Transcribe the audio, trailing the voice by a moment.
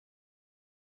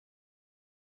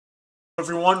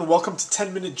Everyone, welcome to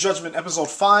 10-Minute Judgment Episode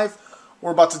 5.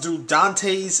 We're about to do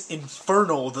Dante's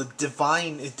Inferno, the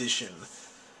Divine Edition.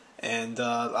 And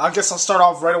I guess I'll start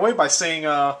off right away by saying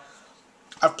I've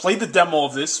played the demo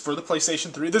of this for the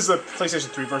PlayStation 3. This is the PlayStation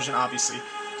 3 version, obviously.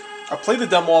 I played the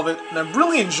demo of it, and I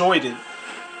really enjoyed it.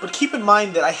 But keep in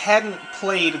mind that I hadn't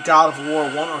played God of War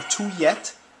 1 or 2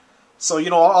 yet. So,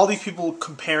 you know, all these people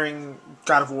comparing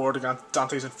God of War to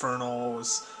Dante's Inferno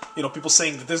is, you know, people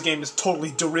saying that this game is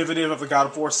totally derivative of the God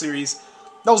of War series.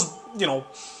 That was, you know,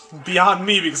 beyond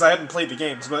me because I hadn't played the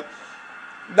games. But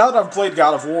now that I've played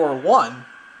God of War 1,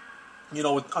 you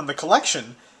know, on the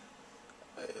collection,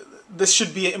 this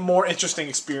should be a more interesting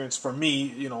experience for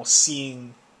me, you know,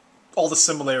 seeing all the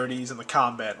similarities in the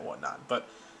combat and whatnot. But,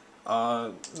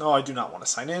 no, I do not want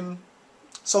to sign in.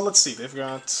 So let's see, they've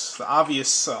got the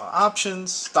obvious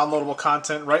options, downloadable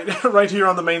content right here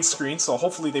on the main screen, so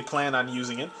hopefully they plan on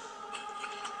using it.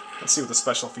 Let's see what the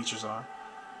special features are.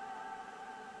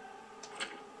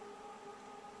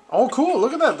 Oh cool,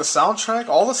 look at that, the soundtrack,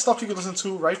 all the stuff you can listen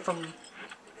to right from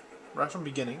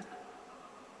beginning.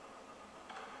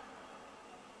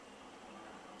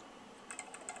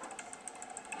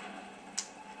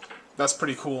 That's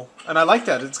pretty cool. And I like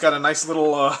that, it's got a nice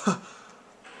little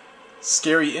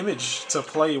scary image to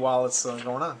play while it's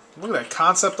going on. Look at that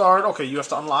concept art. Okay, you have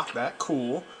to unlock that.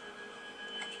 Cool.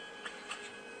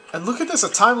 And look at this, a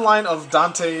timeline of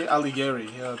Dante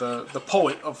Alighieri, the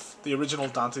poet of the original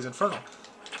Dante's Inferno.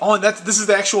 Oh, and this is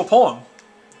the actual poem.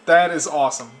 That is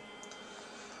awesome.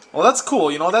 Well, that's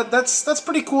cool. You know, that's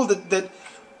pretty cool. That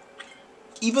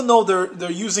even though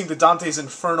they're using the Dante's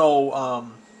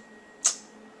Inferno,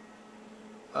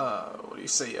 what do you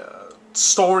say?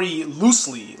 Story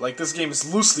loosely, like this game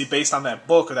is loosely based on that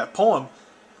book or that poem.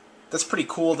 That's pretty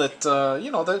cool that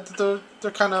you know,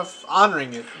 they're kind of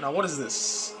honoring it. Now what is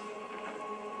this?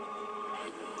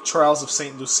 Trials of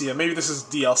Saint Lucia. Maybe this is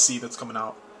DLC that's coming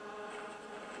out.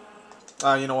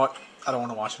 You know what, I don't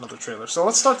want to watch another trailer, so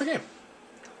let's start the game.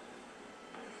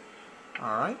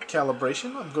 Alright,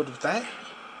 calibration, I'm good with that.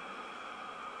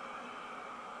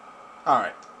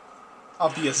 Alright,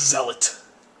 I'll be a zealot.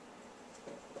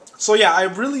 So yeah, I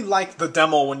really liked the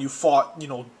demo when you fought, you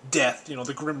know, Death, you know,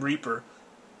 the Grim Reaper.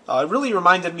 It really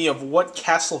reminded me of what a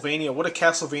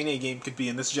Castlevania game could be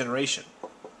in this generation.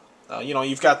 You know,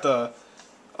 you've got the,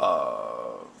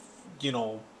 you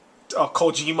know,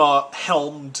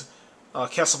 Kojima-helmed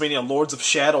Castlevania Lords of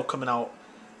Shadow coming out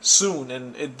soon,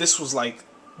 and this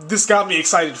got me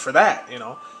excited for that, you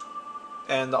know.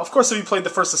 And of course, if you played the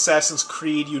first Assassin's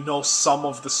Creed, you know some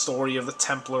of the story of the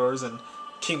Templars and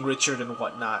King Richard and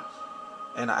whatnot.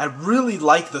 And I really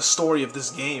like the story of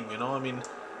this game, you know? I mean,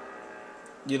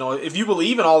 you know, if you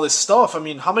believe in all this stuff, I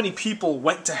mean, how many people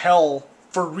went to hell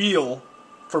for real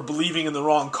for believing in the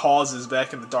wrong causes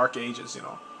back in the Dark Ages, you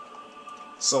know?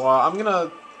 So I'm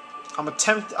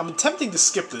attempting to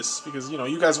skip this because, you know,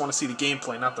 you guys want to see the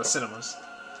gameplay, not the cinemas.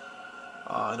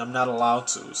 And I'm not allowed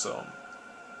to, so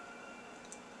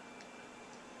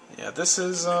yeah, this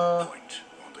is the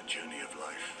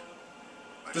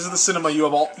cinema you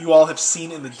all have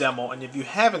seen in the demo, and if you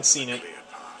haven't seen it,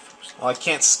 well, I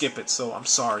can't skip it, so I'm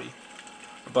sorry.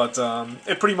 But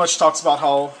it pretty much talks about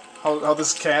how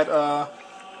this cat,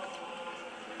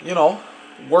 you know,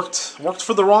 worked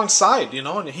for the wrong side, you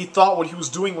know, and he thought what he was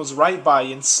doing was right by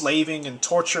enslaving and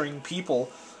torturing people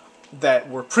that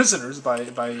were prisoners by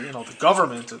you know, the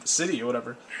government or the city or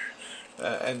whatever,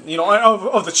 and you know,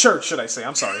 of the church, should I say?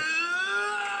 I'm sorry.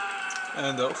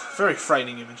 And very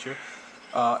frightening image here.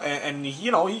 And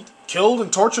you know, he killed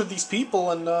and tortured these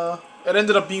people, and it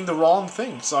ended up being the wrong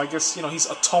thing. So I guess, you know, he's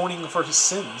atoning for his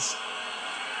sins.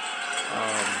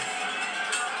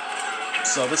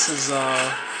 So this is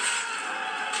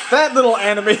that little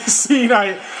anime scene.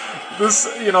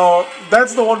 You know,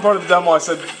 that's the one part of the demo I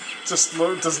said just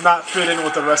does not fit in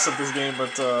with the rest of this game.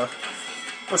 But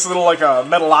looks a little like a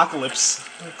Metalocalypse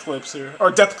clips here,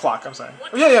 or Death Clock. I'm sorry.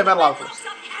 Oh, yeah, Metalocalypse.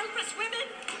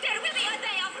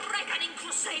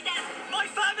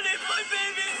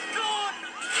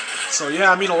 So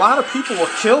yeah, I mean, a lot of people were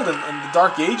killed in the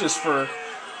Dark Ages for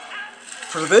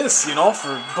this, you know,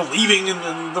 for believing in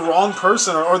the wrong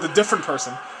person or the different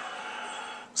person.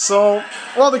 So,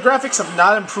 well, the graphics have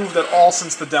not improved at all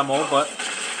since the demo, but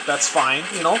that's fine,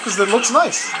 you know, because it looks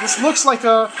nice. This looks like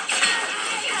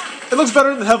it looks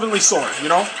better than Heavenly Sword, you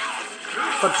know,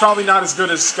 but probably not as good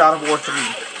as God of War 3.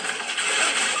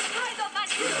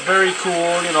 Very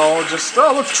cool, you know, just,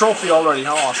 oh, look, trophy already,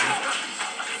 how awesome.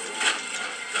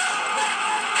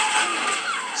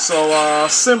 So,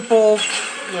 simple,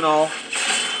 you know,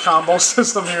 combo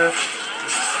system here.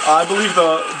 I believe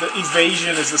the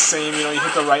evasion is the same. You know, you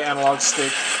hit the right analog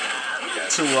stick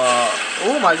to.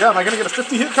 Oh my god, am I gonna get a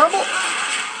 50-hit combo?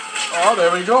 Oh,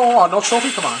 there we go. Oh, no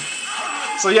trophy. Come on.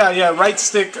 So yeah, right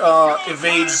stick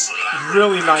evades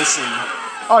really nicely.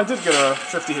 Oh, I did get a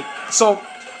 50-hit. So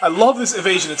I love this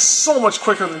evasion. It's so much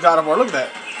quicker than God of War. Look at that.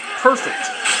 Perfect.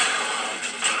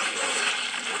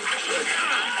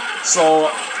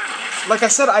 So, like I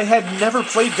said, I had never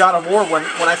played God of War when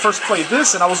I first played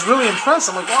this, and I was really impressed.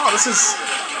 I'm like, wow, this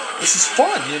is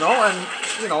fun, you know? And,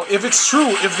 you know, if it's true,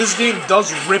 if this game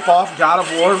does rip off God of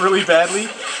War really badly,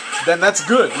 then that's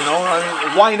good, you know? I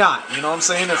mean, why not? You know what I'm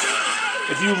saying?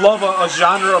 If you love a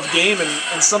genre of game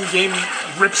and some game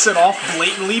rips it off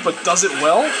blatantly but does it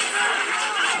well,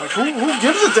 like, who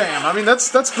gives a damn? I mean,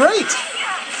 that's great.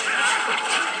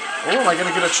 Oh, am I going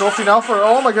to get a trophy now for...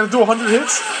 Oh, am I going to do 100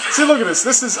 hits? See, look at this.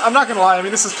 This is... I'm not going to lie. I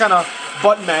mean, this is kind of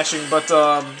button mashing, but,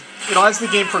 you know, as the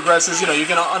game progresses, you know, you're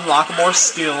going to unlock more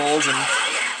skills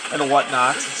and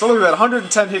whatnot. So look at that,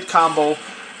 110 hit combo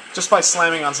just by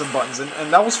slamming on some buttons,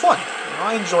 and that was fun. You know,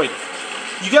 I enjoyed it.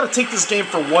 You got to take this game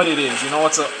for what it is. You know,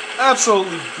 it's a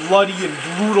absolutely bloody and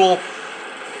brutal,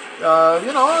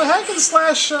 you know, hack and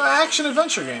slash action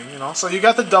adventure game. You know, so you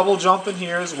got the double jump in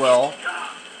here as well.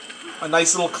 A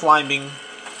nice little climbing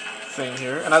thing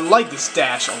here. And I like this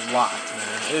dash a lot,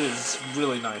 man. It is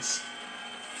really nice.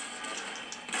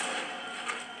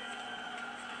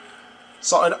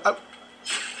 So,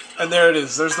 and there it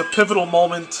is. There's the pivotal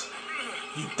moment.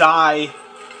 You die.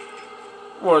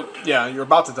 Or, yeah, you're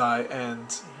about to die. And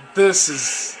this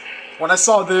is... When I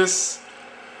saw this,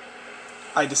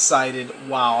 I decided,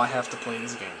 wow, I have to play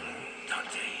this game.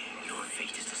 Dante, your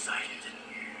fate is decided.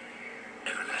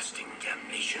 Everlasting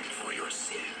damnation for your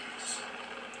sins.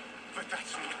 But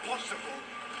that's not possible.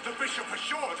 The bishop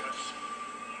assured us.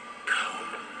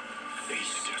 Come,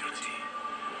 face eternity.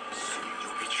 Soon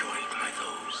you'll be joined by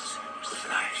those whose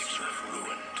lives you have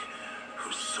ruined,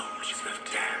 whose souls you have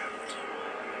damned.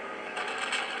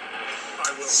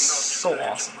 I will not So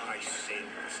let awesome. my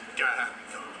sins damn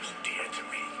those dear to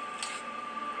me.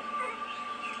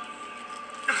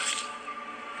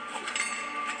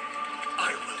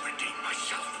 I will redeem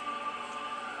myself.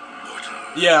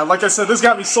 Mortal. Yeah, like I said, this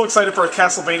got me so excited for a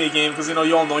Castlevania game, because, you know,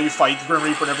 you all know you fight Grim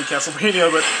Reaper in every Castlevania,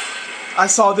 but I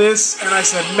saw this, and I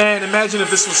said, man, imagine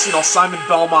if this was, you know, Simon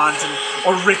Belmont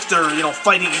or Richter, you know,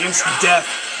 fighting against death.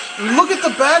 I mean, look at the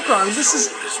background. I mean, this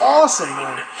is awesome,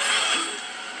 man.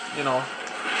 You know,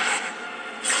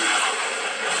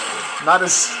 not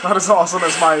as awesome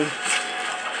as my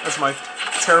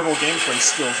terrible gameplay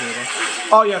skills here, though.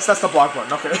 Oh yes, that's the block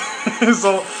button. Okay,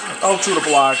 so L2 to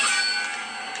block.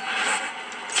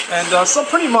 And so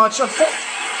pretty much,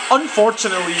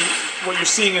 unfortunately, what you're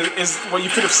seeing is what you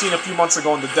could have seen a few months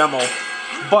ago in the demo.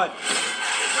 But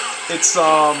it's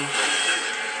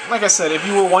like I said, if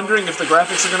you were wondering if the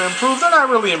graphics are going to improve, they're not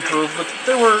really improved, but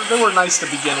they were nice to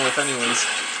begin with, anyways.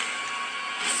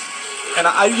 And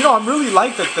I'm really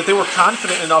like that they were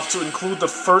confident enough to include the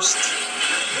first,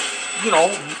 you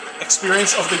know,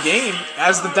 experience of the game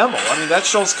as the demo. I mean, that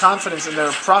shows confidence in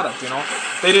their product, you know.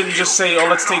 They didn't just say, "Oh,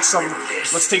 let's take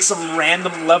some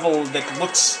random level that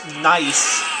looks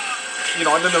nice," you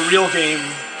know, and then the real game,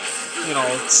 you know,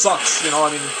 sucks, you know.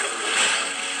 I mean,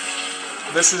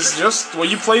 this is just what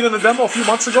you played in the demo a few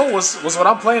months ago was what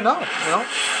I'm playing now, you know.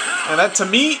 And that, to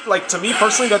me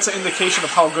personally, that's an indication of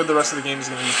how good the rest of the game is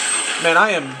going to be. Man, I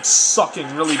am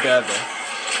sucking really bad, though.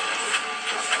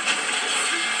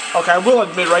 Okay, I will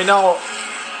admit, right now...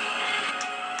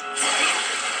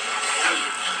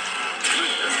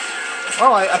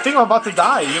 Well, I think I'm about to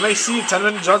die. You may see a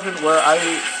 10-minute judgment where I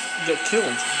get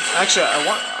killed. Actually,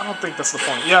 I don't think that's the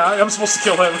point. Yeah, I'm supposed to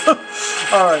kill him.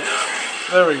 Alright.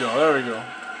 There we go.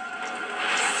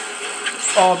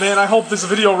 Oh man, I hope this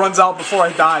video runs out before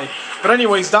I die. But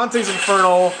anyways, Dante's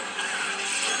Inferno...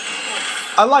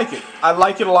 I like it. I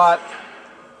like it a lot.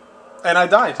 And I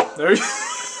died. There you go.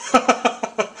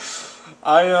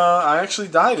 I actually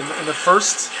died in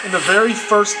the very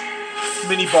first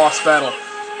mini-boss battle.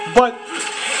 But,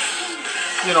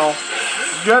 you know,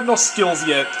 you have no skills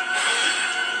yet.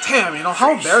 Damn, you know,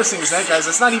 how embarrassing is that, guys?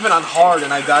 It's not even on hard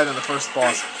and I died in the first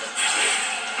boss.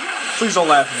 Please don't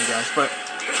laugh at me, guys, but...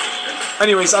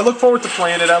 Anyways, I look forward to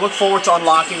playing it. I look forward to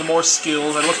unlocking more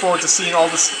skills. I look forward to seeing all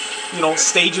this, you know,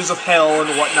 stages of hell and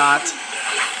whatnot.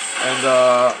 And,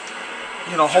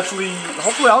 you know, hopefully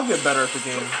I'll get better at the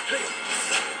game.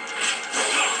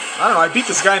 I don't know, I beat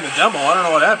this guy in the demo. I don't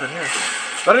know what happened here.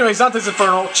 But anyways, Dante's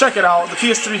Inferno, check it out. The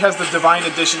PS3 has the Divine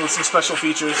Edition with some special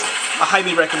features. I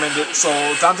highly recommend it. So,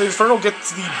 Dante's Inferno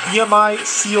gets the BMI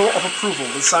seal of approval.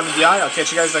 This is Simon DI. I'll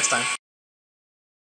catch you guys next time.